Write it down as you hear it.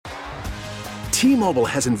T-Mobile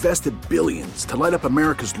has invested billions to light up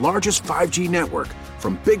America's largest 5G network,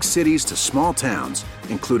 from big cities to small towns,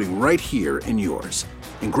 including right here in yours.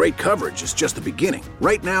 And great coverage is just the beginning.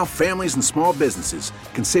 Right now, families and small businesses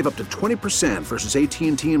can save up to 20% versus AT&T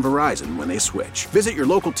and Verizon when they switch. Visit your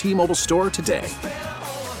local T-Mobile store today.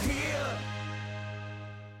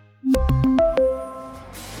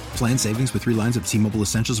 Plan savings with 3 lines of T-Mobile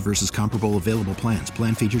Essentials versus comparable available plans.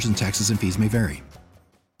 Plan features and taxes and fees may vary.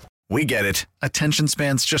 We get it. Attention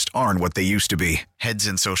spans just aren't what they used to be. Heads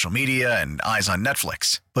in social media and eyes on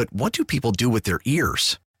Netflix. But what do people do with their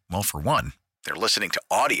ears? Well, for one, they're listening to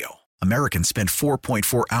audio. Americans spend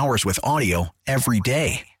 4.4 hours with audio every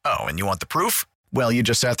day. Oh, and you want the proof? Well, you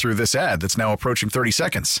just sat through this ad that's now approaching 30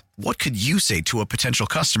 seconds. What could you say to a potential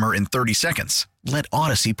customer in 30 seconds? Let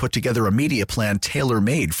Odyssey put together a media plan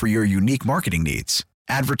tailor-made for your unique marketing needs.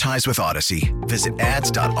 Advertise with Odyssey. Visit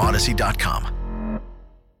ads.odyssey.com.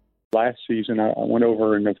 Last season, I went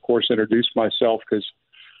over and, of course, introduced myself because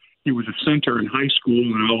he was a center in high school,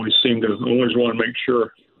 and I always want to make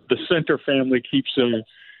sure the center family keeps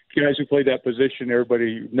guys who play that position.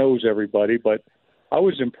 Everybody knows everybody, but I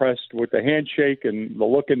was impressed with the handshake and the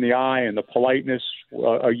look in the eye and the politeness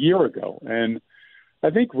a year ago. And I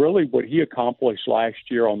think really what he accomplished last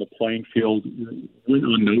year on the playing field went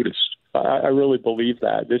unnoticed. I really believe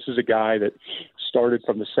that. This is a guy that started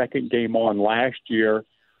from the second game on last year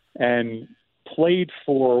and played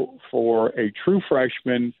for a true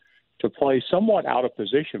freshman to play somewhat out of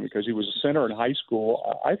position because he was a center in high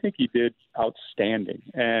school. I think he did outstanding.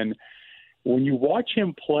 And when you watch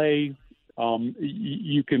him play,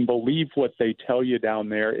 you can believe what they tell you down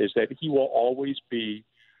there is that he will always be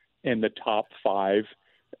in the top 5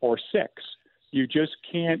 or 6. You just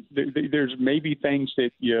can't. There's maybe things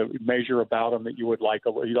that you measure about him that you would like.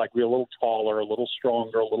 You like to be a little taller, a little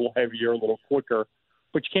stronger, a little heavier, a little quicker,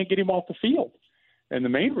 but you can't get him off the field. And the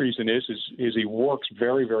main reason is he works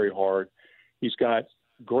very, very hard. He's got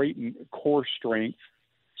great core strength.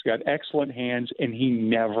 He's got excellent hands, and he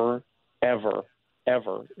never, ever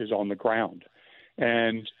is on the ground.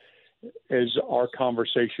 And as our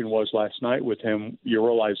conversation was last night with him, you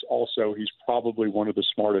realize also he's probably one of the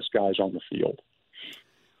smartest guys on the field.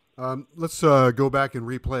 Let's go back and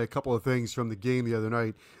replay a couple of things from the game the other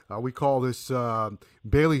night. We call this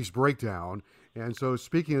Bailey's Breakdown. And so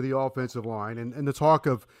speaking of the offensive line and the talk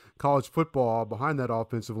of college football behind that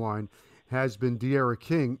offensive line has been D'Eriq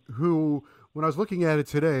King, who, when I was looking at it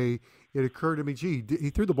today, it occurred to me, he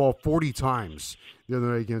threw the ball 40 times the other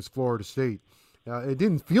night against Florida State. It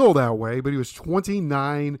didn't feel that way, but he was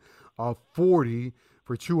 29 of 40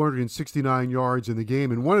 for 269 yards in the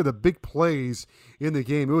game. And one of the big plays in the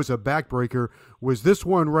game, it was a backbreaker, was this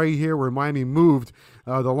one right here where Miami moved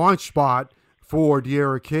the launch spot for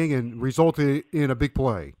D'Eriq King and resulted in a big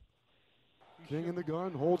play. King in the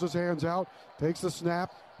gun, holds his hands out, takes the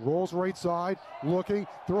snap, rolls right side, looking,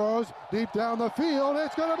 throws deep down the field.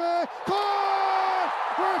 It's going to be caught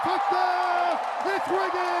for a touchdown. It's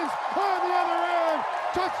Wiggins on the other end.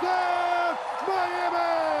 Touchdown,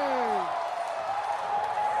 Miami.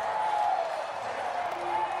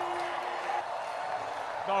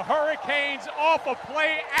 The Hurricanes off of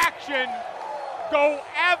play action go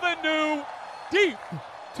avenue deep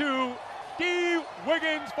to D.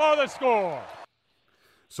 Wiggins for the score.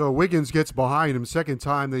 So Wiggins gets behind him. Second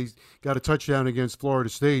time they got a touchdown against Florida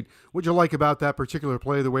State. What'd you like about that particular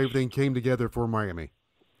play, the way everything came together for Miami?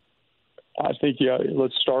 I think,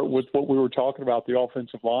 let's start with what we were talking about, the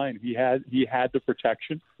offensive line. He had the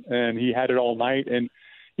protection, and he had it all night. And,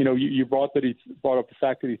 you brought up the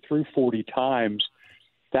fact that he threw 40 times.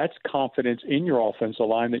 That's confidence in your offensive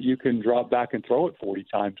line that you can drop back and throw it 40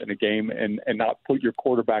 times in a game and not put your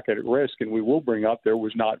quarterback at risk. And we will bring up there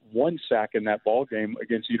was not one sack in that ball game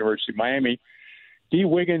against the University of Miami. D.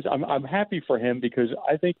 Wiggins, I'm happy for him because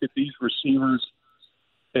I think that these receivers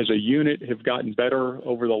as a unit have gotten better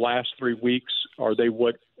over the last 3 weeks. Are they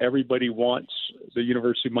what everybody wants the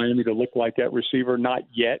University of Miami to look like at receiver? Not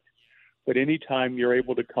yet. But anytime you're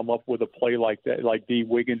able to come up with a play like that, like D.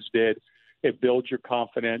 Wiggins did, it builds your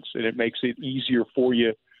confidence, and it makes it easier for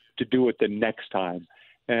you to do it the next time.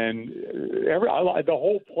 And the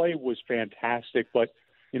whole play was fantastic. But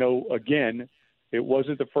again, it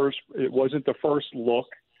wasn't the first look,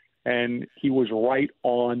 and he was right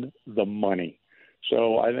on the money.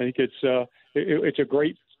 So I think it's a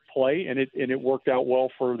great play, and it worked out well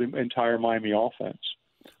for the entire Miami offense.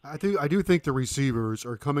 I do think the receivers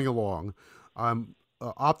are coming along. I'm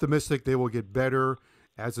optimistic they will get better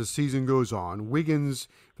as the season goes on. Wiggins,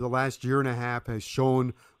 for the last year and a half, has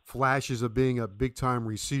shown flashes of being a big-time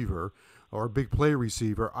receiver or a big play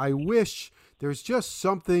receiver. I wish there's just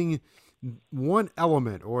something one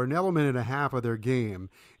element or an element and a half of their game.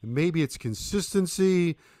 Maybe it's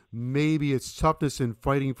consistency, maybe it's toughness in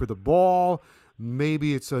fighting for the ball,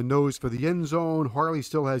 maybe it's a nose for the end zone. Harley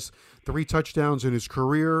still has 3 touchdowns in his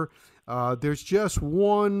career. There's just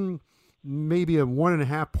maybe a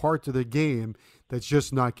 1.5 part to the game that's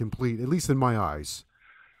just not complete, at least in my eyes.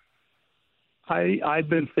 I've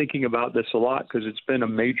been thinking about this a lot because it's been a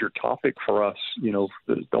major topic for us,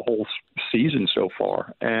 the whole season so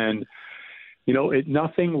far. And,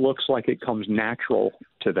 nothing looks like it comes natural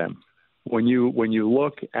to them. When you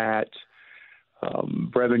look at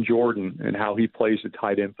Brevin Jordan and how he plays the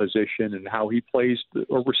tight end position and how he plays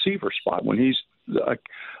a receiver spot, when he's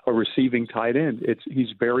a receiving tight end,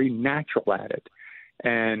 he's very natural at it.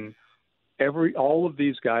 And all of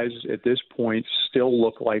these guys at this point still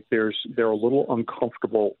look like they're a little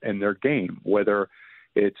uncomfortable in their game, whether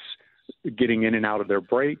it's getting in and out of their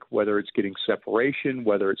break, whether it's getting separation,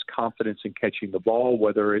 whether it's confidence in catching the ball,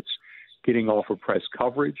 whether it's getting off of press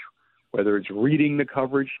coverage, whether it's reading the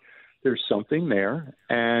coverage. There's something there.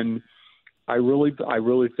 And I really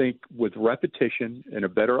think with repetition and a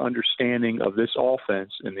better understanding of this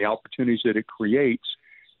offense and the opportunities that it creates,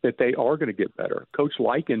 that they are going to get better. Coach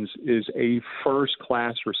Likens is a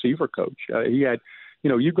first-class receiver coach. He had,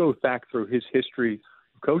 you go back through his history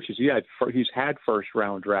of coaches. He's had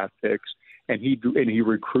first-round draft picks, and he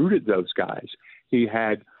recruited those guys. He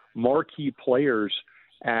had marquee players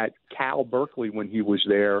at Cal Berkeley when he was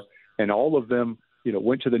there, and all of them,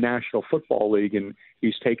 went to the National Football League, and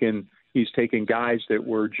he's taken guys that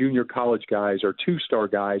were junior college guys or 2-star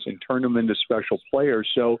guys and turned them into special players.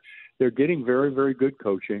 So they're getting very, very good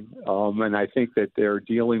coaching, and I think that they're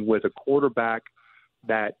dealing with a quarterback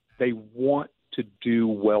that they want to do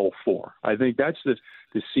well for. I think that's the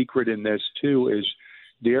secret in this, too, is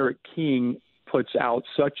Derek King puts out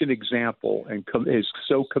such an example and is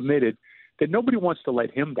so committed that nobody wants to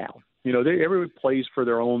let him down. Everybody plays for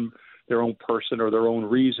their own person or their own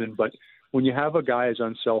reason, but when you have a guy as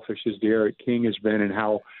unselfish as Derek King has been and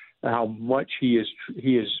how much he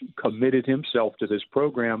has committed himself to this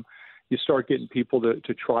program, you start getting people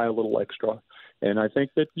to try a little extra. And I think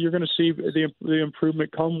that you're going to see the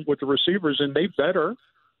improvement come with the receivers, and they better,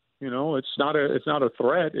 it's not a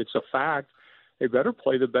threat. It's a fact. They better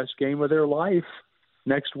play the best game of their life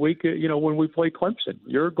next week. When we play Clemson,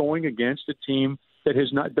 you're going against a team that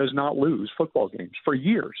does not lose football games for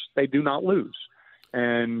years. They do not lose.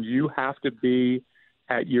 And you have to be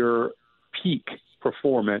at your peak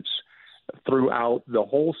performance throughout the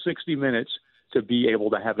whole 60 minutes to be able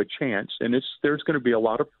to have a chance. And there's going to be a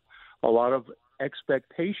lot of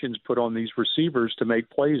expectations put on these receivers to make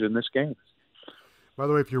plays in this game. By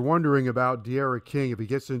the way, if you're wondering about De'Ara King, if he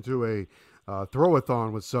gets into a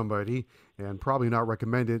throw-a-thon with somebody, and probably not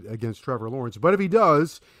recommended against Trevor Lawrence, but if he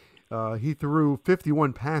does, he threw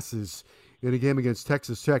 51 passes in a game against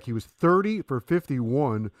Texas Tech. He was 30 for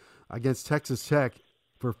 51 against Texas Tech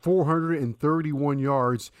for 431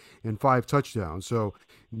 yards and 5 touchdowns. So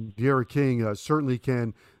De'Ara King certainly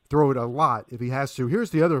can throw it a lot if he has to. Here's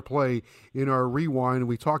the other play in our rewind.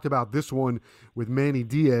 We talked about this one with Manny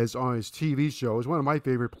Diaz on his TV show. It was one of my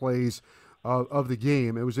favorite plays of the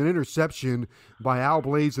game. It was an interception by Al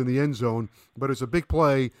Blades in the end zone, but it was a big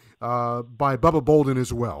play by Bubba Bolden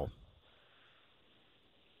as well.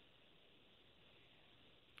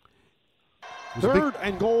 3rd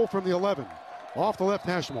and goal from the 11, off the left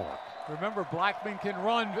hash mark. Remember, Blackman can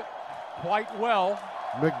run quite well.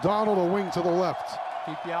 McDonald a wing to the left.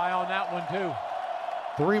 Keep your eye on that one, too.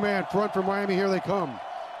 3-man front for Miami. Here they come.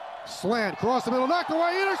 Slant, cross the middle, knocked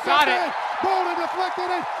away, intercepted. Got it. Bolden deflected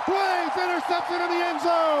it. Blades interception in the end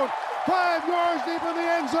zone. 5 yards deep in the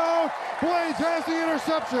end zone. Blades has the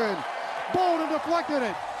interception. Bolden deflected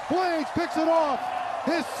it. Blades picks it off.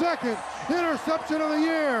 His second interception of the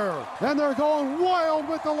year. And they're going wild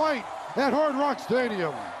with delight at Hard Rock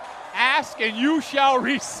Stadium. Ask and you shall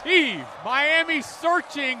receive. Miami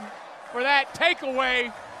searching for that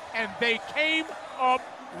takeaway, and they came up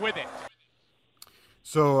with it.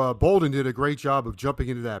 So Bolden did a great job of jumping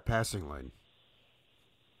into that passing lane.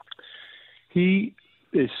 He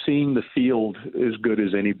is seeing the field as good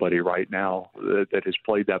as anybody right now that has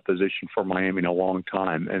played that position for Miami in a long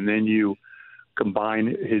time. And then you combine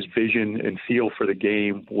his vision and feel for the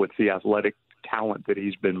game with the athletic talent that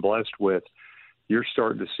he's been blessed with. You're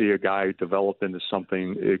starting to see a guy develop into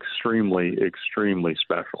something extremely, extremely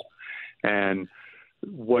special. And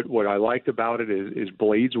what I liked about it is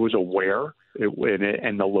Blades was aware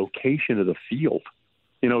and the location of the field.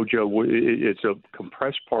 You know, Joe, it's a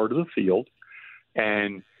compressed part of the field,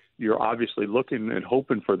 and you're obviously looking and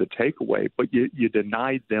hoping for the takeaway, but you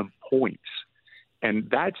denied them points. And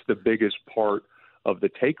that's the biggest part of the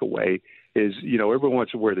takeaway is, everyone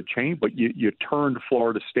wants to wear the chain, but you turned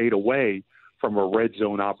Florida State away from a red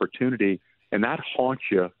zone opportunity, and that haunts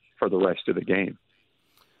you for the rest of the game.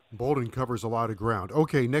 Bolden covers a lot of ground.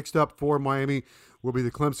 Okay, next up for Miami will be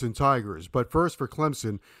the Clemson Tigers. But first for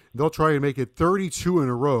Clemson, they'll try to make it 32 in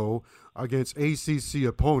a row against ACC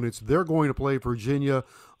opponents. They're going to play Virginia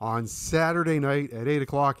on Saturday night at 8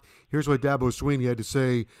 o'clock. Here's what Dabo Swinney had to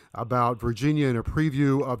say about Virginia in a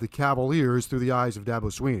preview of the Cavaliers through the eyes of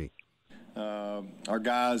Dabo Swinney. Our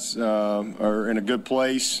guys are in a good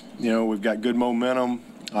place. We've got good momentum.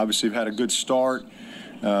 Obviously, we've had a good start.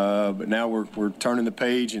 But now we're turning the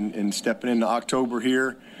page and stepping into October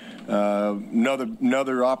here.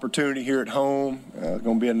 Another opportunity here at home. It's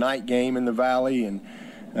going to be a night game in the Valley, and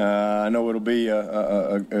I know it'll be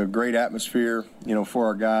a great atmosphere, for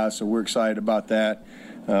our guys. So we're excited about that,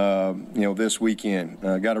 this weekend.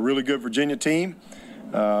 Got a really good Virginia team.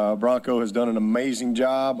 Bronco has done an amazing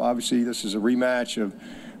job. Obviously, this is a rematch of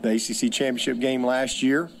the ACC championship game last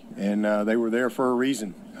year, and they were there for a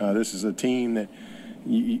reason. This is a team that,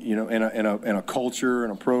 in a culture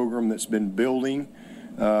and a program that's been building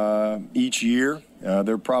each year.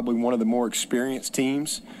 They're probably one of the more experienced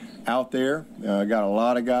teams out there. Got a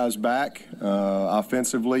lot of guys back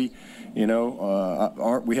offensively. We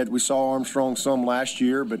saw Armstrong some last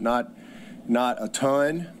year, but not a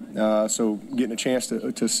ton. So getting a chance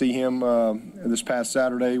to see him this past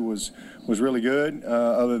Saturday was really good.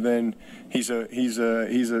 Other than he's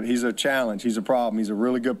a challenge. He's a problem. He's a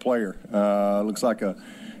really good player. Looks like a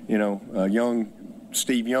young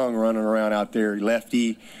Steve Young running around out there.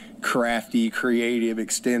 Lefty, crafty, creative,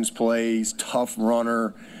 extends plays, tough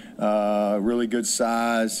runner, really good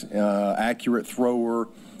size, accurate thrower.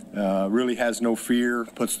 Really has no fear.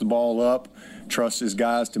 Puts the ball up. Trusts his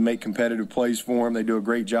guys to make competitive plays for him. They do a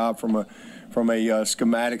great job from a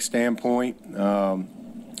schematic standpoint.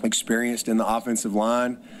 Experienced in the offensive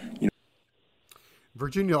line.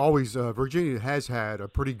 Virginia has had a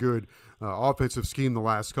pretty good offensive scheme the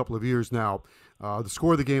last couple of years now. The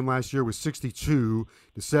score of the game last year was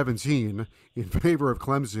 62-17 in favor of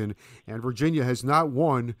Clemson, and Virginia has not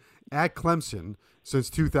won at Clemson since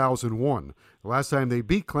 2001. The last time they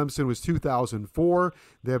beat Clemson was 2004.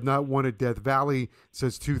 They have not won at Death Valley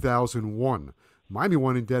since 2001. Miami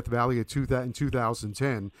won in Death Valley in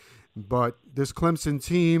 2010. But this Clemson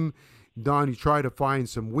team, Don, you try to find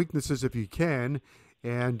some weaknesses if you can,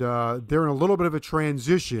 and they're in a little bit of a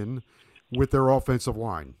transition with their offensive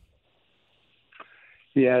line.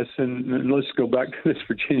 Yes, and let's go back to this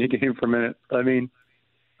Virginia game for a minute. I mean,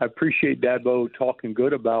 I appreciate Dabo talking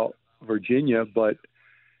good about Virginia, but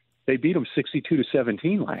they beat them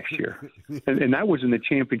 62-17 last year, and that was in the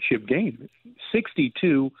championship game,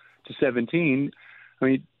 62-17. I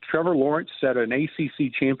mean, Trevor Lawrence set an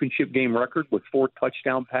ACC championship game record with 4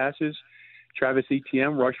 touchdown passes. Travis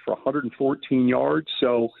Etienne rushed for 114 yards.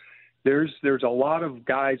 So there's a lot of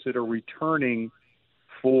guys that are returning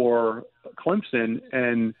for Clemson,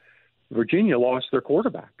 and Virginia lost their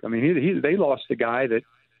quarterback. I mean, they lost a guy that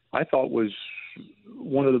I thought was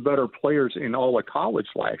one of the better players in all of college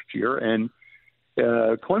last year. And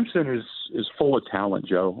Clemson is full of talent,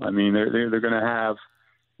 Joe. I mean, they're going to have.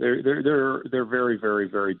 They're very, very,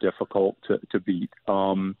 very difficult to beat,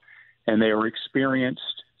 and they are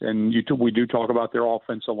experienced. And we do talk about their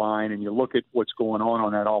offensive line, and you look at what's going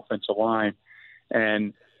on that offensive line,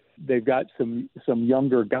 and they've got some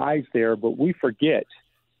younger guys there. But we forget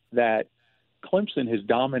that Clemson has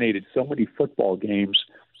dominated so many football games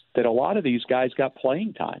that a lot of these guys got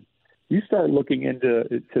playing time. You start looking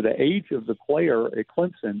into the age of the player at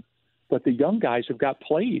Clemson. But the young guys have got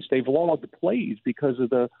plays. They've logged plays because of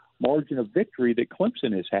the margin of victory that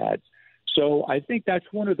Clemson has had. So I think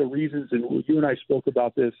that's one of the reasons, and you and I spoke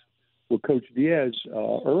about this with Coach Diaz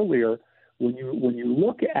earlier, when you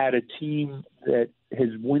look at a team that has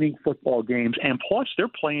winning football games, and plus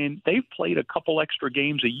they've played a couple extra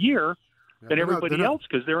games a year than everybody else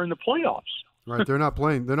because they're in the playoffs. Right, they're not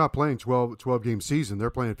playing 12-game season. They're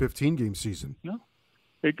playing a 15-game season. No.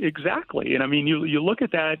 Exactly. And I mean, you look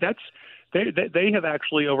at that, they have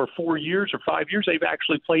actually over 4 years or 5 years, they've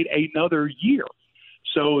actually played another year.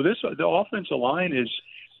 So the offensive line is,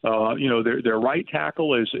 their right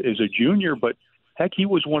tackle is a junior, but heck, he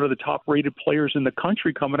was one of the top rated players in the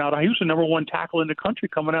country coming out. He was the number 1 tackle in the country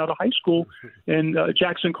coming out of high school, and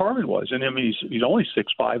Jackson Carman was. And I mean, he's only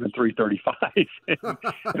 6'5" and 335.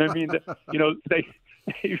 and I mean,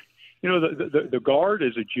 the guard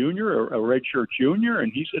is a junior, a redshirt junior,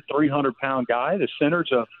 and he's a 300-pound guy. The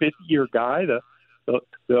center's a 5th-year guy. The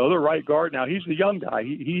other right guard, now he's the young guy.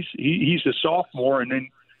 He's a sophomore, and then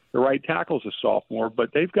The right tackle's a sophomore, but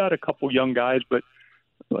they've got a couple young guys. But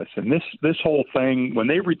listen, this whole thing, when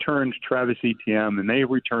they returned Travis Etienne and they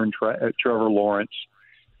returned Trevor Lawrence,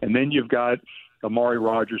 and then you've got Amari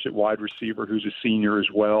Rogers at wide receiver, who's a senior as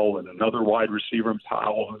well, and another wide receiver in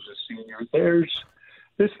Powell, who's a senior.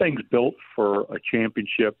 This thing's built for a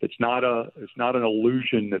championship. It's not an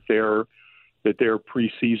illusion that they're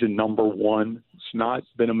preseason number one. It's not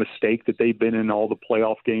been a mistake that they've been in all the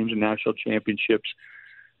playoff games and national championships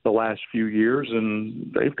the last few years,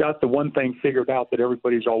 and they've got the one thing figured out that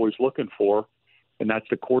everybody's always looking for, and that's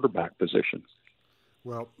the quarterback position.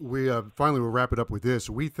 Well, we finally will wrap it up with this.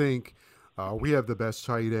 We think we have the best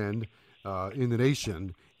tight end in the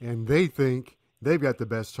nation, and they think they've got the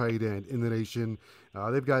best tight end in the nation.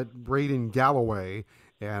 They've got Braden Galloway,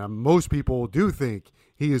 and most people do think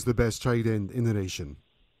he is the best tight end in the nation.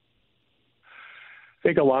 I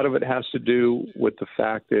think a lot of it has to do with the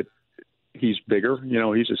fact that he's bigger. You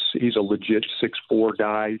know, he's a legit 6'4"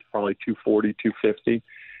 guy, probably 240, 250,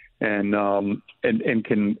 and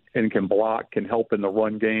can block, can help in the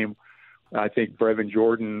run game. I think Brevin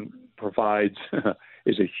Jordan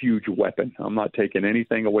is a huge weapon. I'm not taking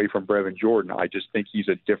anything away from Brevin Jordan. I just think he's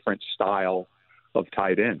a different style of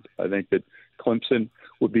tight end. I think that Clemson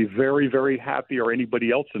would be very, very happy, or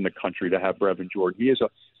anybody else in the country, to have Brevin Jordan.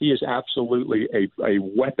 He is absolutely a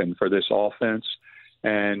weapon for this offense,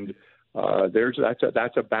 and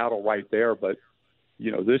that's a battle right there. But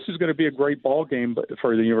you know, this is going to be a great ball game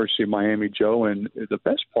for the University of Miami, Joe. And the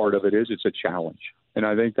best part of it is it's a challenge, and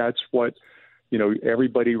I think that's what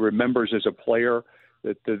everybody remembers as a player,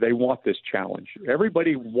 that they want this challenge.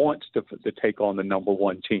 Everybody wants to take on the number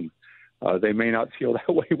one team. They may not feel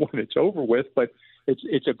that way when it's over with, but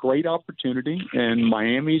it's a great opportunity, and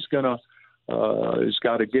Miami's has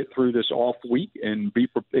got to get through this off week and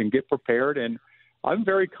get prepared. And I'm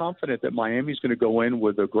very confident that Miami's going to go in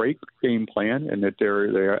with a great game plan, and that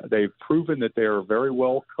they've proven that they're very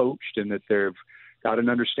well coached and that they've got an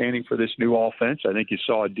understanding for this new offense. I think you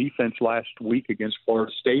saw a defense last week against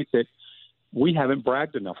Florida State that we haven't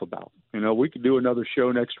bragged enough about. We could do another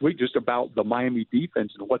show next week just about the Miami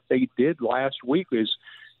defense, and what they did last week is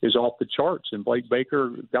off the charts. And Blake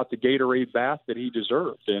Baker got the Gatorade bath that he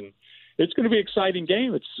deserved. And it's going to be an exciting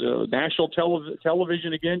game. It's national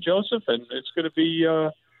television again, Joseph, and it's going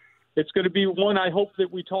to be one I hope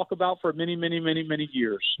that we talk about for many, many, many, many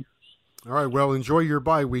years. All right. Well, enjoy your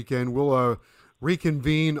bye weekend. We'll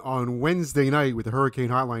reconvene on Wednesday night with the Hurricane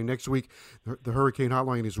Hotline next week. The Hurricane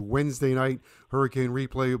Hotline is Wednesday night. Hurricane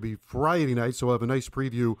Replay will be Friday night, so we'll have a nice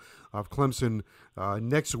preview of Clemson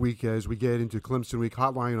next week as we get into Clemson Week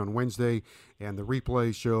Hotline on Wednesday and the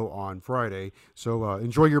replay show on Friday. So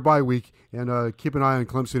enjoy your bye week, and keep an eye on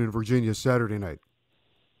Clemson and Virginia Saturday night.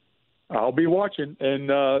 I'll be watching,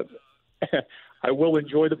 and I will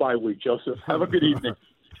enjoy the bye week, Joseph. Have a good evening.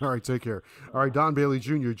 All right, take care. All right, Don Bailey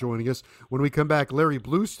Jr. joining us. When we come back, Larry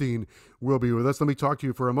Bluestein will be with us. Let me talk to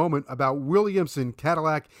you for a moment about Williamson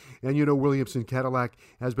Cadillac. And Williamson Cadillac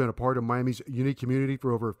has been a part of Miami's unique community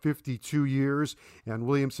for over 52 years. And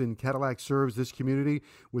Williamson Cadillac serves this community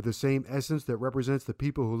with the same essence that represents the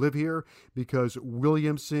people who live here, because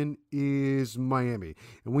Williamson is Miami.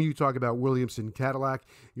 And when you talk about Williamson Cadillac,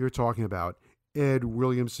 you're talking about Ed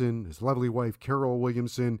Williamson, his lovely wife, Carol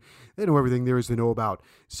Williamson. They know everything there is to know about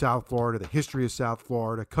South Florida, the history of South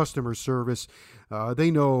Florida, customer service.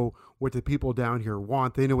 They know what the people down here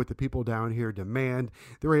want. They know what the people down here demand.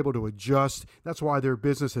 They're able to adjust. That's why their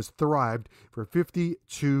business has thrived for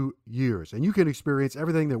 52 years. And you can experience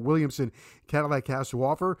everything that Williamson Cadillac has to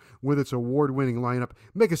offer with its award-winning lineup.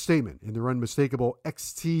 Make a statement in their unmistakable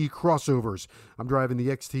XT crossovers. I'm driving the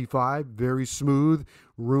XT5, very smooth,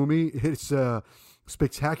 roomy. It's a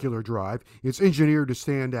spectacular drive. It's engineered to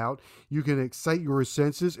stand out. You can excite your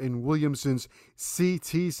senses in Williamson's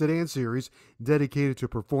CT sedan series, dedicated to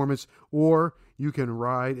performance, or you can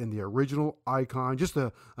ride in the original Icon. Just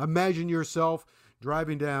to imagine yourself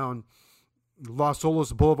driving down Las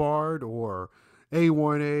Olas Boulevard or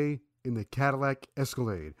A1A in the Cadillac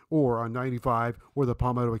Escalade, or on 95 or the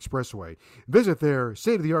Palmetto Expressway. Visit their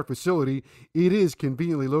state-of-the-art facility. It is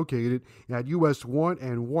conveniently located at US 1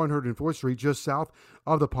 and 104th Street, just south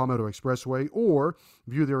of the Palmetto Expressway, or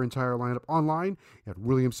view their entire lineup online at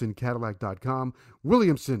WilliamsonCadillac.com.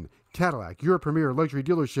 Williamson Cadillac, your premier luxury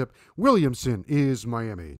dealership. Williamson is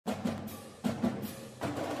Miami.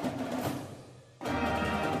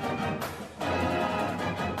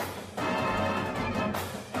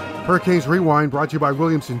 Hurricanes Rewind, brought to you by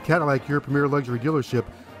Williamson Cadillac, your premier luxury dealership.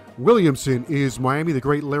 Williamson is Miami. The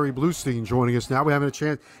great Larry Bluestein joining us now. We have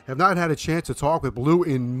not had a chance to talk with Blue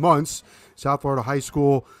in months. South Florida High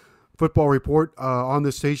School football report on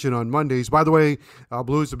this station on Mondays. By the way,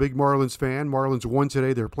 Blue is a big Marlins fan. Marlins won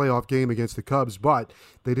today their playoff game against the Cubs, but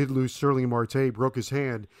they did lose. Sterling Marte broke his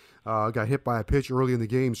hand, got hit by a pitch early in the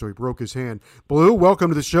game, so he broke his hand. Blue, welcome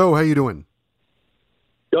to the show. How you doing?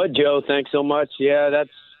 Good, Joe. Thanks so much. Yeah,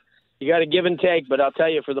 you got to give and take, but I'll tell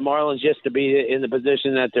you, for the Marlins just to be in the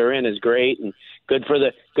position that they're in is great, and good for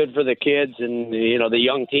the kids and the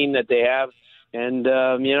young team that they have, and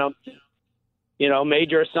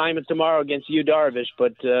major assignment tomorrow against Yu Darvish,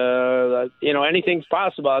 but anything's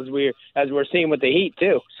possible as we're seeing with the Heat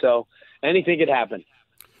too. So anything could happen.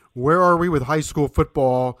 Where are we with high school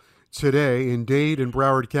football today in Dade and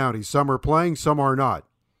Broward County? Some are playing, some are not.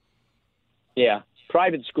 Yeah,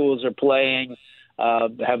 private schools are playing.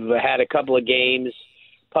 Have had a couple of games.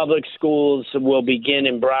 Public schools will begin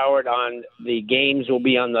in Broward the games will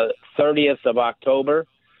be on the 30th of October.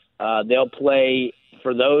 They'll play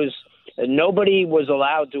for those. Nobody was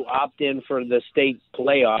allowed to opt in for the state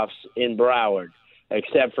playoffs in Broward,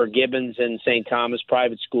 except for Gibbons and St. Thomas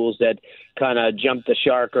private schools that kind of jumped the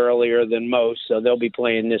shark earlier than most. So they'll be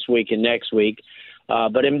playing this week and next week.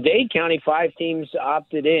 But in Dade County, 5 teams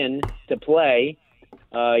opted in to play.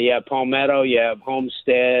 You have Palmetto, you have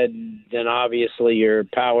Homestead, then obviously your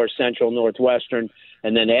Power, Central, Northwestern,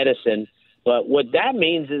 and then Edison. But what that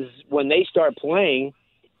means is when they start playing,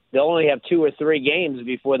 they'll only have 2 or 3 games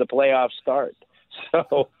before the playoffs start.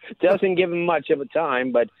 So it doesn't give them much of a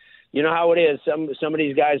time, but you know how it is. Some of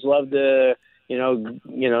these guys love to,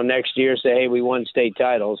 next year say, hey, we won state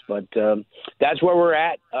titles. But that's where we're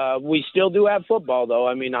at. We still do have football, though.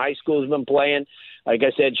 I mean, high school's been playing. Like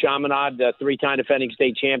I said, Chaminade, the 3-time defending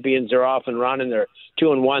state champions, are off and running. They're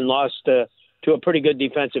 2-1, lost to a pretty good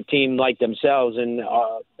defensive team like themselves in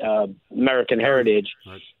American Heritage.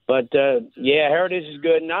 Right. But, Heritage is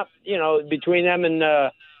good. Not, between them and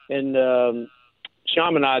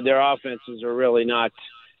Chaminade, their offenses are really not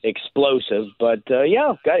explosive. But,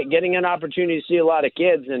 getting an opportunity to see a lot of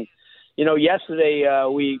kids. And, yesterday I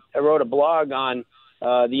wrote a blog on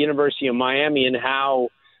the University of Miami and how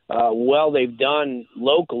well they've done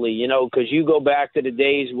locally, because you go back to the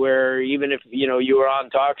days where even if, you were on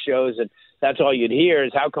talk shows and that's all you'd hear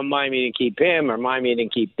is how come Miami didn't keep him or Miami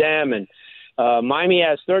didn't keep them. And Miami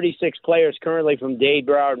has 36 players currently from Dade,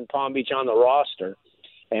 Broward, and Palm Beach on the roster.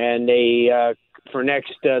 And they, for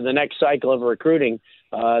the next cycle of recruiting,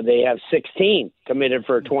 they have 16 committed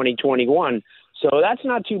for 2021. So that's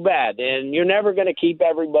not too bad. And you're never going to keep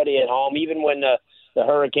everybody at home, even when the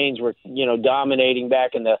Hurricanes were, dominating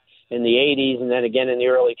back in the 80s and then again in the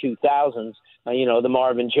early 2000s. The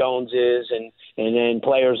Marvin Joneses and then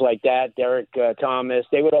players like that, Derek Thomas.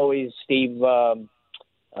 They would always Steve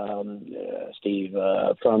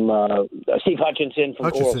Hutchinson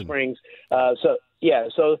from Coral Springs.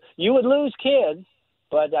 So you would lose kids,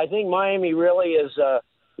 but I think Miami really is.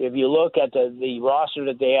 If you look at the roster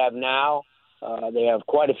that they have now. They have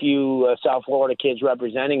quite a few South Florida kids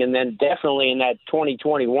representing, and then definitely in that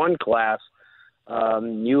 2021 class,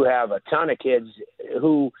 you have a ton of kids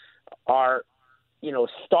who are,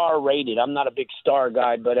 star rated. I'm not a big star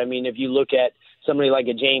guy, but I mean, if you look at somebody like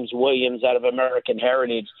a James Williams out of American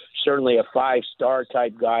Heritage, certainly a 5-star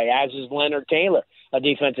type guy, as is Leonard Taylor, a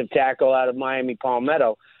defensive tackle out of Miami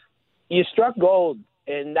Palmetto. You struck gold,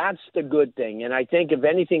 and that's the good thing. And I think if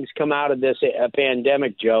anything's come out of this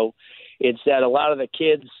pandemic, Joe, it's that a lot of the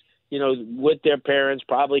kids, with their parents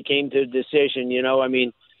probably came to a decision,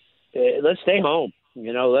 let's stay home.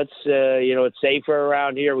 It's safer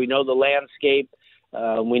around here. We know the landscape.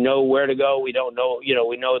 We know where to go. We don't know,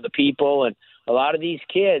 we know the people. And a lot of these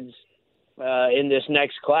kids in this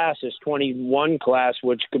next class, this 21 class,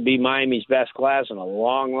 which could be Miami's best class in a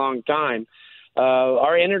long, long time,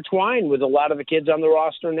 are intertwined with a lot of the kids on the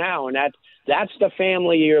roster now. And that's the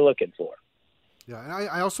family you're looking for. Yeah, and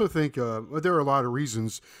I also think there are a lot of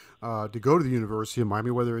reasons to go to the University of Miami,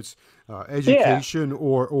 whether it's education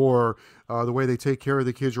or the way they take care of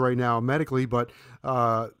the kids right now medically. But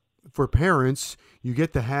for parents, you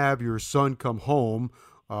get to have your son come home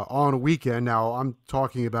on a weekend. Now, I'm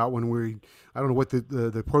talking about when I don't know what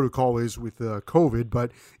the protocol is with COVID,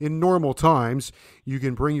 but in normal times, you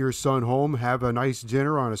can bring your son home, have a nice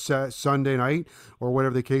dinner on a Sunday night or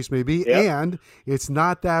whatever the case may be. Yep. And it's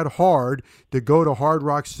not that hard to go to Hard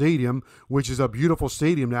Rock Stadium, which is a beautiful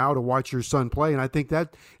stadium now, to watch your son play. And I think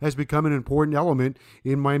that has become an important element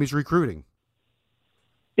in Miami's recruiting.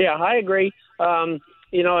 Yeah, I agree.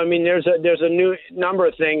 There's a new number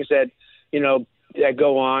of things that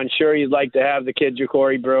go on. Sure, you'd like to have the kid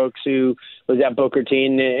Ja'Cory Brooks, who was at Booker T,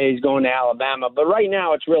 and he's going to Alabama. But right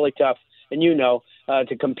now, it's really tough, and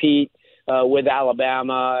to compete with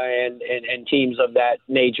Alabama and teams of that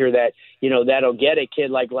nature that, that'll get a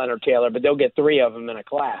kid like Leonard Taylor, but they'll get 3 of them in a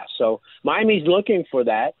class. So Miami's looking for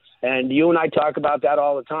that. And you and I talk about that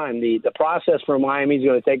all the time. The process for Miami is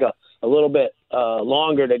going to take a little bit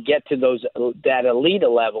longer to get to that elite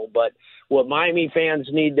level. But what Miami fans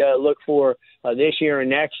need to look for this year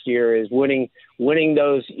and next year is winning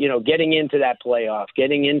those, getting into that playoff,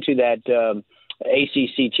 getting into that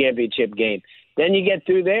ACC championship game. Then you get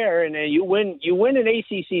through there and you win an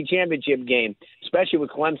ACC championship game, especially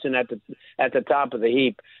with Clemson at the top of the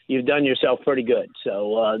heap. You've done yourself pretty good.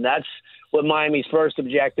 So that's what Miami's first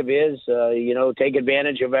objective is. Take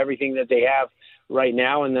advantage of everything that they have right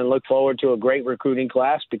now, and then look forward to a great recruiting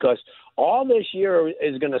class, because all this year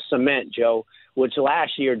is going to cement, Joe, which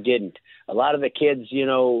last year didn't. A lot of the kids,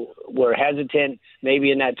 were hesitant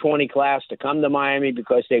maybe in that 20 class to come to Miami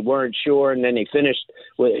because they weren't sure, and then they finished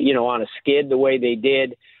with, on a skid the way they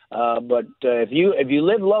did. But if you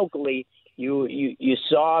live locally, you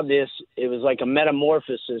saw this. It was like a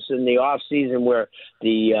metamorphosis in the off season where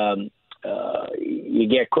you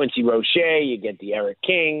get Quincy Roche, you get the Eric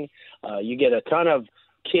King, you get a ton of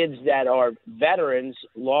kids that are veterans,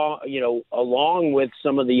 along with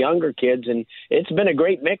some of the younger kids, and it's been a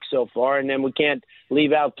great mix so far. And then we can't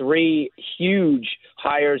leave out 3 huge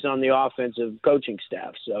hires on the offensive coaching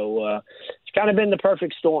staff. So it's kind of been the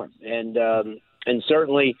perfect storm, and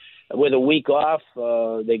certainly with a week off,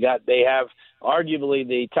 they have arguably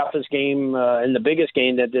the toughest game and the biggest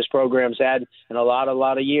game that this program's had in a lot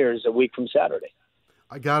of years, a week from Saturday.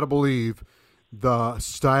 I got to believe the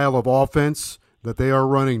style of offense that they are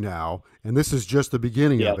running now, and this is just the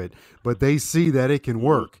beginning of it, but they see that it can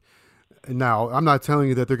work. Now, I'm not telling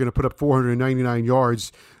you that they're going to put up 499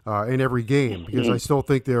 yards in every game, because I still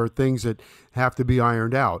think there are things that have to be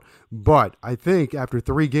ironed out. But I think after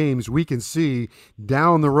 3 games, we can see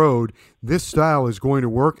down the road this style is going to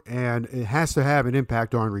work, and it has to have an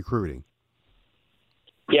impact on recruiting.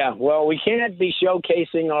 Yeah, well, we can't be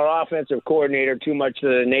showcasing our offensive coordinator too much to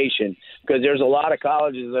the nation, because there's a lot of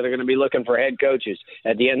colleges that are going to be looking for head coaches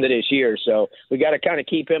at the end of this year. So we got to kind of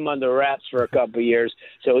keep him under wraps for a couple of years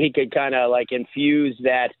so he could kind of like infuse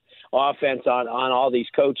that offense on all these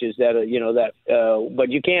coaches but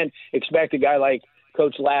you can't expect a guy like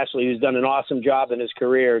Coach Lashley, who's done an awesome job in his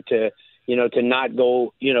career, to not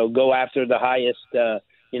go after the highest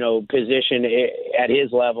position at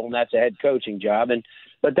his level, and that's a head coaching job.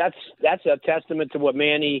 But that's a testament to what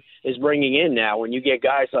Manny is bringing in now. When you get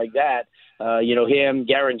guys like that, him,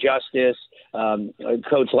 Garin Justice,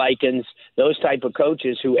 Coach Likens, those type of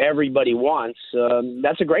coaches who everybody wants,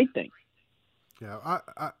 that's a great thing. Yeah,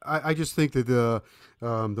 I just think that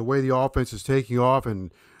the way the offense is taking off,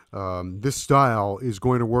 and this style is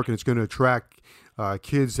going to work, and it's going to attract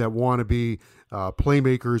kids that want to be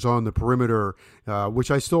playmakers on the perimeter, which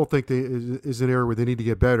I still think is an area where they need to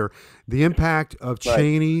get better. The impact of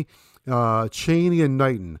Chaney and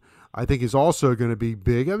Knighton, I think, is also going to be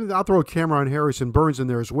big. I mean, I'll throw Cameron Harris and Burns in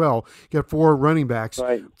there as well. Get 4 running backs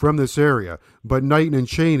from this area. But Knighton and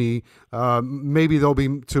Chaney, maybe they'll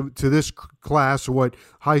be to this class what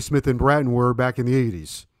Highsmith and Bratton were back in the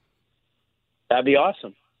 80s. That'd be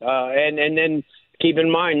awesome. And then keep in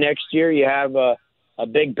mind, next year you have a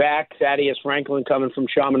big back, Thaddeus Franklin, coming from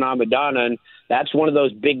Chaminade-Madonna, and that's one of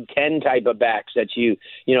those Big Ten type of backs that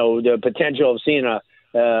the potential of seeing a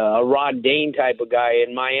Rod Dane type of guy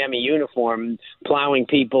in Miami uniform plowing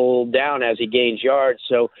people down as he gains yards.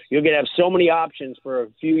 So you're going to have so many options for a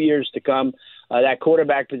few years to come. That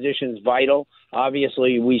quarterback position is vital.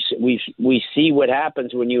 Obviously, we see what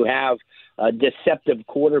happens when you have a deceptive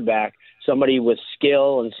quarterback, somebody with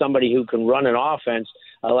skill and somebody who can run an offense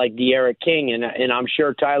like De'Ara King, and I'm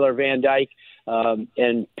sure Tyler Van Dyke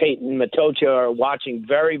and Peyton Matocha are watching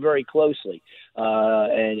very, very closely,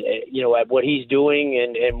 at what he's doing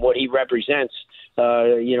and what he represents,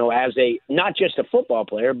 as not just a football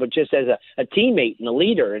player, but just as a teammate and a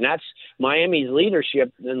leader. And that's Miami's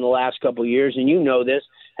leadership in the last couple of years, and this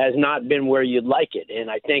has not been where you'd like it.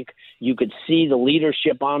 And I think you could see the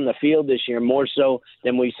leadership on the field this year more so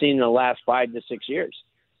than we've seen in the last 5 to 6 years.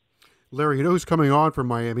 Larry, who's coming on from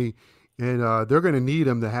Miami, and they're going to need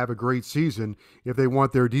him to have a great season if they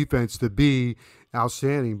want their defense to be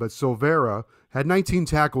outstanding. But Silvera had 19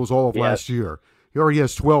 tackles all of last year. He already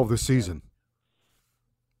has 12 this season.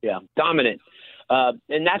 Yeah, dominant.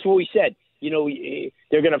 And that's what we said.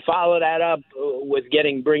 They're going to follow that up with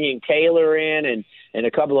bringing Taylor in and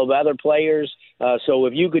a couple of other players. So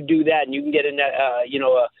if you could do that, and you can get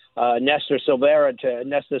Nestor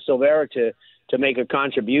Silvera to make a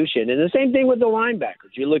contribution. And the same thing with the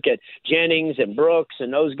linebackers. You look at Jennings and Brooks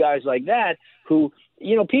and those guys like that who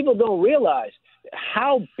people don't realize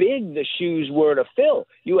how big the shoes were to fill.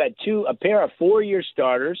 You had a pair of 4-year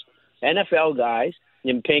starters, NFL guys,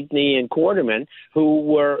 in Pinckney and Quarterman, who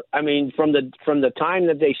were, from the time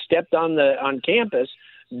that they stepped on campus,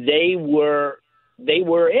 they were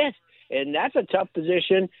it. And that's a tough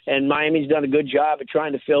position, and Miami's done a good job at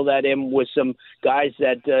trying to fill that in with some guys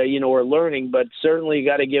that are learning. But certainly, you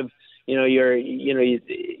got to give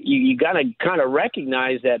you got to kind of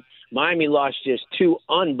recognize that Miami lost just 2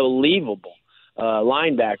 unbelievable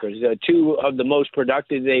linebackers, 2 of the most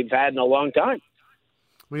productive they've had in a long time.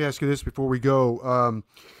 Let me ask you this before we go.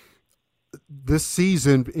 This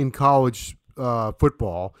season in college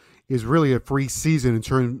football is really a free season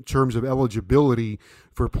in terms of eligibility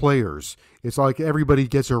for players. It's like everybody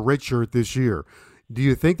gets a red shirt this year. Do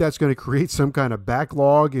you think that's going to create some kind of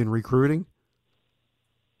backlog in recruiting?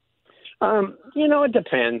 It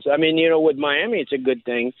depends. With Miami, it's a good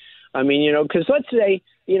thing. Because let's say,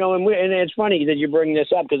 and it's funny that you bring this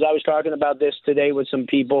up because I was talking about this today with some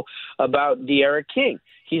people about De'Aaron King.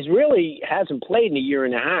 He's really hasn't played in a year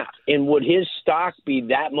and a half. And would his stock be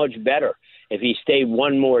that much better if he stayed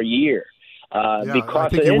one more year?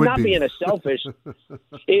 Because and not being a selfish, I'm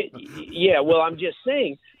just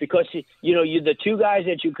saying because you the 2 guys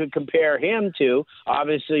that you could compare him to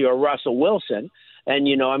obviously are Russell Wilson, and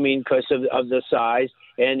because of the size,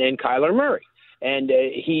 and Kyler Murray, and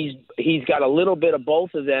he's got a little bit of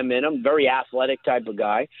both of them in him, very athletic type of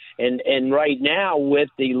guy, and right now with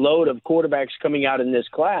the load of quarterbacks coming out in this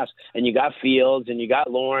class, and you got Fields and you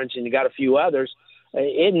got Lawrence and you got a few others.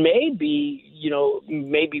 It may be,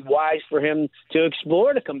 maybe wise for him to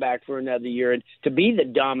explore to come back for another year and to be the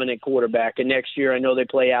dominant quarterback. And next year, I know they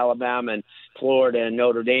play Alabama and Florida and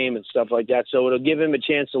Notre Dame and stuff like that. So it'll give him a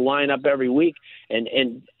chance to line up every week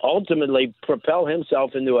and ultimately propel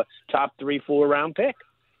himself into a top 3-4 round pick.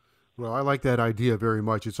 Well, I like that idea very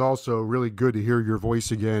much. It's also really good to hear your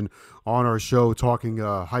voice again on our show talking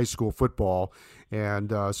high school football.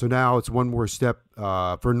 And so now it's one more step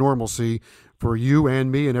for normalcy for you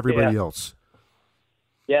and me and everybody else.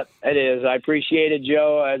 Yep, it is. I appreciate it,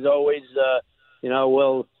 Joe. As always,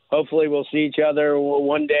 hopefully we'll see each other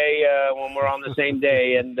one day when we're on the same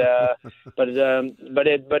day. And but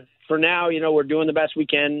for now, we're doing the best we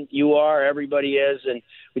can. You are, everybody is, and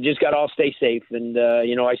we just got to all stay safe. And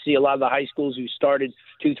I see a lot of the high schools who started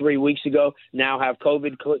 2-3 weeks ago now have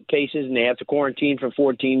COVID cases, and they have to quarantine for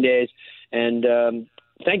 14 days. And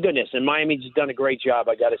thank goodness. And Miami's done a great job,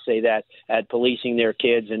 I got to say that, at policing their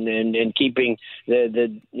kids and keeping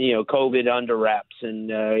the COVID under wraps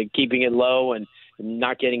and keeping it low and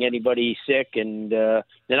not getting anybody sick. And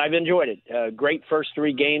I've enjoyed it. Great first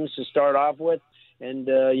 3 games to start off with. And,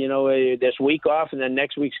 this week off, and then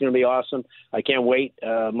next week's going to be awesome. I can't wait.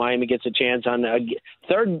 Miami gets a chance on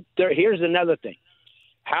third. Here's another thing.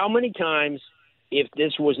 How many times, if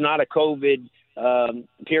this was not a COVID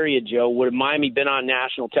period, Joe, would have Miami been on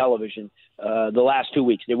national television the last 2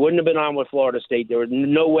 weeks? They wouldn't have been on with Florida State. There was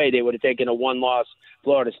no way they would have taken a 1-loss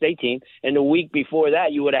Florida State team. And the week before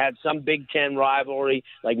that, you would have had some Big Ten rivalry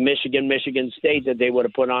like Michigan State that they would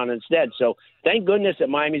have put on instead. So thank goodness that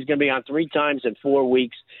Miami's going to be on 3 times in 4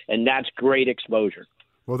 weeks, and that's great exposure.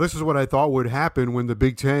 Well, this is what I thought would happen when the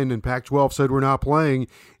Big Ten and Pac-12 said we're not playing.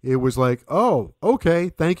 It was like, oh, okay,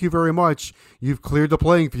 thank you very much. You've cleared the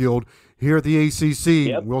playing field. Here at the ACC,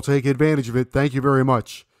 yep. We'll take advantage of it. Thank you very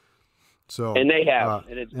much. So, and they have,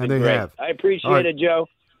 and it's been great. Have. I appreciate it, Joe.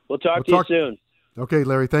 We'll talk to you soon. Okay,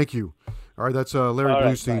 Larry, thank you. All right, that's Larry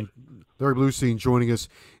Bluestein. Larry Bluestein joining us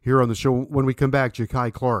here on the show. When we come back,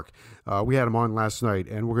 Ja'Kai Clark, we had him on last night,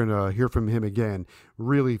 and we're going to hear from him again.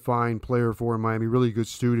 Really fine player for Miami, really good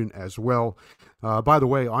student as well. By the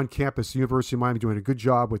way, on campus, the University of Miami doing a good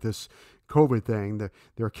job with this COVID thing.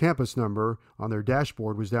 Their campus number on their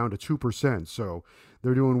dashboard was down to 2%. So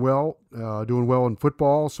they're doing well in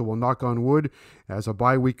football. So we'll knock on wood as a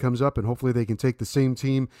bye week comes up, and hopefully they can take the same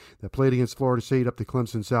team that played against Florida State up to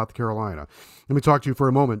Clemson, South Carolina. Let me talk to you for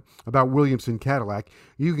a moment about Williamson Cadillac.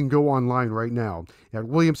 You can go online right now at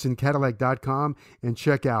williamsoncadillac.com and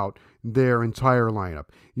check out their entire lineup.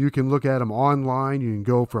 You can look at them online. You can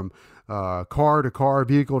go from car to car,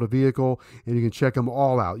 vehicle to vehicle, and you can check them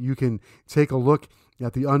all out. You can take a look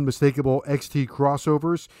at the unmistakable XT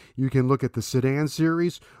crossovers. You can look at the sedan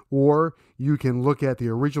series, or you can look at the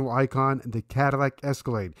original icon, the Cadillac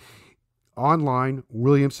Escalade. Online,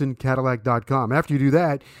 WilliamsonCadillac.com. After you do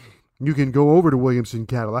that, you can go over to Williamson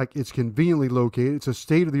Cadillac. It's conveniently located. It's a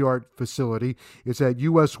state-of-the-art facility. It's at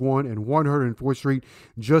US 1 and 104th Street,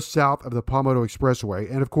 just south of the Palmetto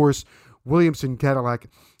Expressway. And, of course, Williamson Cadillac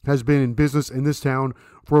has been in business in this town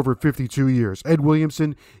for over 52 years. Ed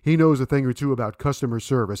Williamson, he knows a thing or two about customer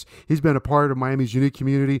service. He's been a part of Miami's unique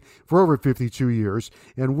community for over 52 years,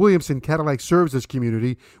 and Williamson Cadillac serves this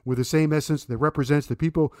community with the same essence that represents the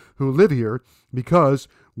people who live here, because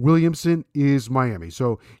Williamson is Miami.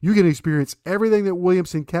 So you can experience everything that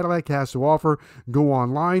Williamson Cadillac has to offer. Go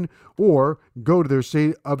online or go to their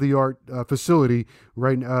state-of-the-art facility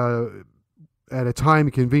right at a time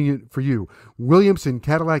convenient for you. Williamson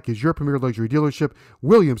Cadillac is your premier luxury dealership.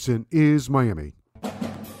 Williamson is Miami.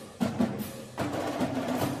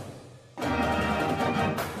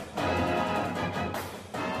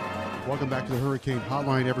 Welcome back to the Hurricane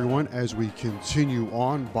Hotline, everyone, as we continue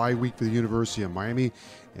on bye week for the University of Miami.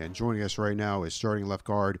 And joining us right now is starting left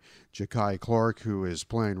guard Ja'Kai Clark, who is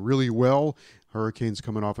playing really well. Hurricanes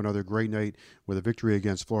coming off another great night with a victory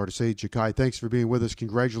against Florida State. Ja'Kai, thanks for being with us.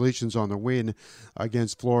 Congratulations on the win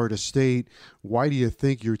against Florida State. Why do you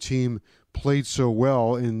think your team played so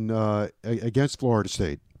well against Florida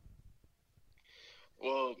State?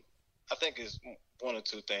 Well, I think it's one or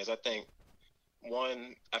two things. I think,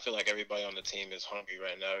 one, I feel like everybody on the team is hungry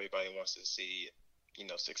right now. Everybody wants to see,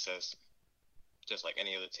 success, just like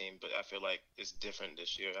any other team. But I feel like it's different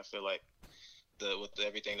this year. I feel like with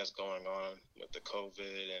everything that's going on with the COVID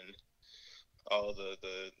and all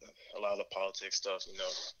a lot of the politics stuff,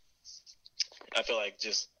 I feel like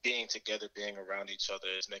just being together, being around each other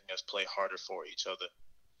is making us play harder for each other.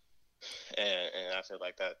 And I feel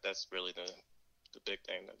like that's really the big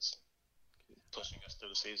thing that's pushing us through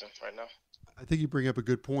the season right now. I think you bring up a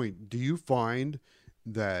good point. Do you find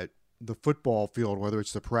that the football field, whether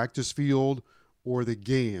it's the practice field or the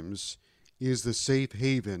games, is the safe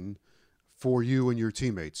haven for you and your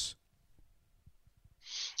teammates?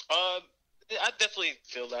 I definitely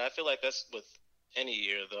feel that. I feel like that's with any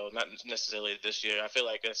year, though, not necessarily this year. I feel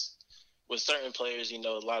like that's with certain players, a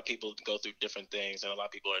lot of people go through different things, and a lot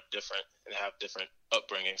of people are different and have different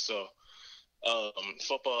upbringing. So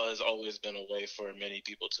football has always been a way for many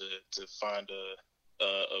people to find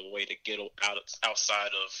a way to get outside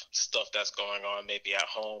of stuff that's going on, maybe at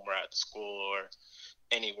home or at school or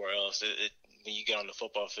anywhere else. When you get on the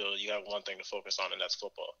football field, you have one thing to focus on, and that's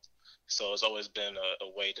football. So it's always been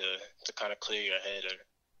a way to kind of clear your head and,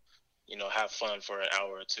 have fun for an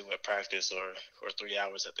hour or two at practice or 3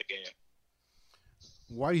 hours at the game.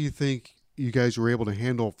 Why do you think you guys were able to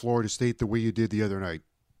handle Florida State the way you did the other night?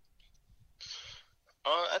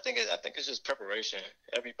 I think it's just preparation.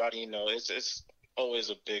 Everybody, it's always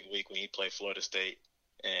a big week when you play Florida State,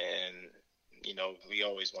 and we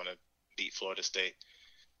always want to beat Florida State,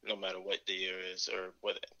 no matter what the year is or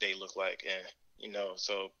what they look like, and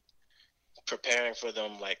so preparing for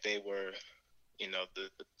them like they were,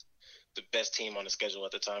 the best team on the schedule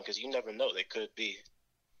at the time, because you never know, they could be.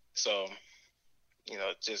 So,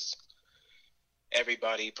 just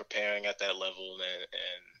everybody preparing at that level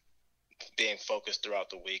and being focused throughout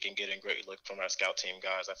the week and getting great look from our scout team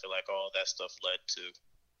guys. I feel like all that stuff led to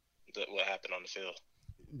what happened on the field.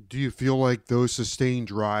 Do you feel like those sustained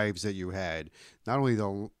drives that you had, not only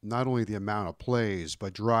the amount of plays,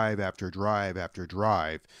 but drive after drive after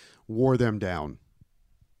drive, wore them down?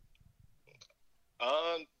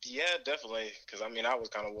 Yeah, definitely. Because I was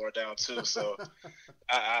kind of wore down too. So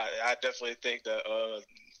I definitely think that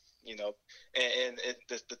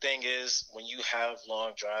the thing is, when you have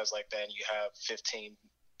long drives like that and you have 15,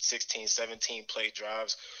 16, 17 play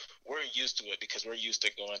drives, we're used to it because we're used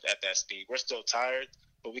to going at that speed. We're still tired,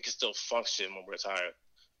 but we can still function when we're tired.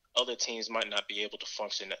 Other teams might not be able to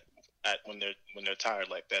function when they're tired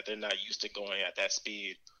like that. They're not used to going at that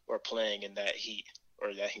speed or playing in that heat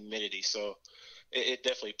or that humidity. So it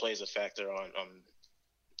definitely plays a factor on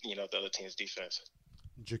the other team's defense.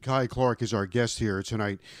 Ja'Kai Clark is our guest here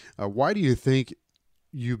tonight. Why do you think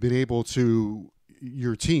you've been able to,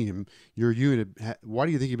 your team, your unit, why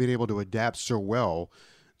do you think you've been able to adapt so well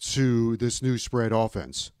to this new spread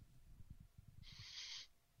offense?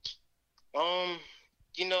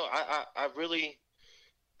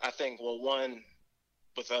 I think, one,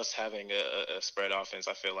 with us having a spread offense,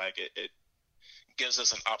 I feel like it gives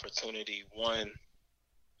us an opportunity. One,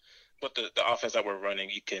 with the offense that we're running,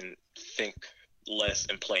 you can think less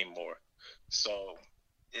and play more. So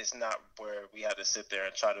it's not where we have to sit there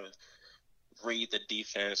and try to read the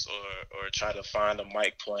defense or try to find a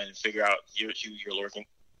mic point and figure out you're lurking.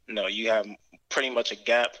 No, you have pretty much a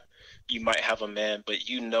gap. You might have a man, but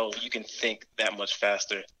you can think that much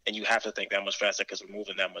faster, and you have to think that much faster because we're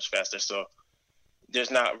moving that much faster. So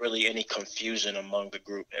there's not really any confusion among the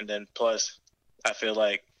group. And then plus, I feel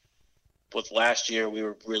like with last year, we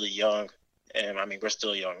were really young, and we're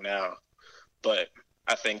still young now, but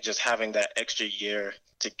I think just having that extra year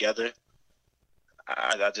together,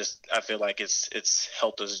 I feel like it's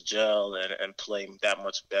helped us gel and play that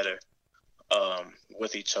much better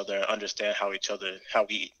with each other, and understand how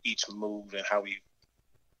we each move and how we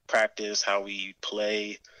practice, how we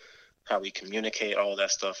play, how we communicate, all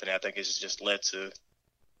that stuff. And I think it's just led to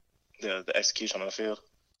the execution on the field.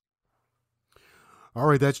 All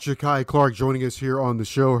right, that's Ja'Kai Clark joining us here on the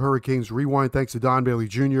show, Hurricanes Rewind. Thanks to Don Bailey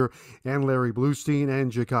Jr. and Larry Bluestein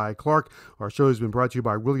and Ja'Kai Clark. Our show has been brought to you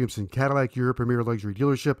by Williamson Cadillac, your premier luxury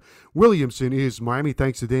dealership. Williamson is Miami.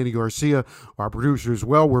 Thanks to Danny Garcia, our producer as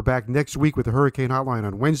well. We're back next week with the Hurricane Hotline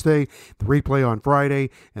on Wednesday, the replay on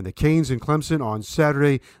Friday, and the Canes and Clemson on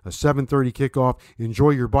Saturday, a 7:30 kickoff.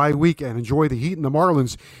 Enjoy your bye week and enjoy the Heat and the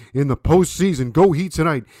Marlins in the postseason. Go Heat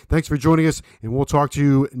tonight. Thanks for joining us, and we'll talk to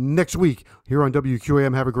you next week here on WQAM.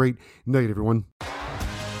 Have a great night, everyone.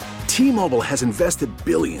 T-Mobile has invested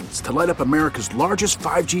billions to light up America's largest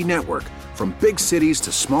 5G network, from big cities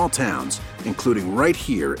to small towns, including right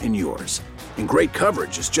here in yours. And great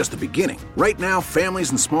coverage is just the beginning. Right now,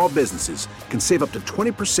 families and small businesses can save up to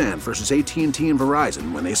 20% versus AT&T and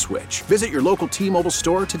Verizon when they switch. Visit your local T-Mobile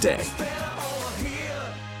store today.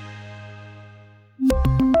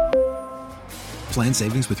 Plan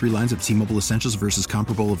savings with 3 lines of T-Mobile Essentials versus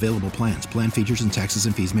comparable available plans. Plan features and taxes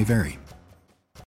and fees may vary.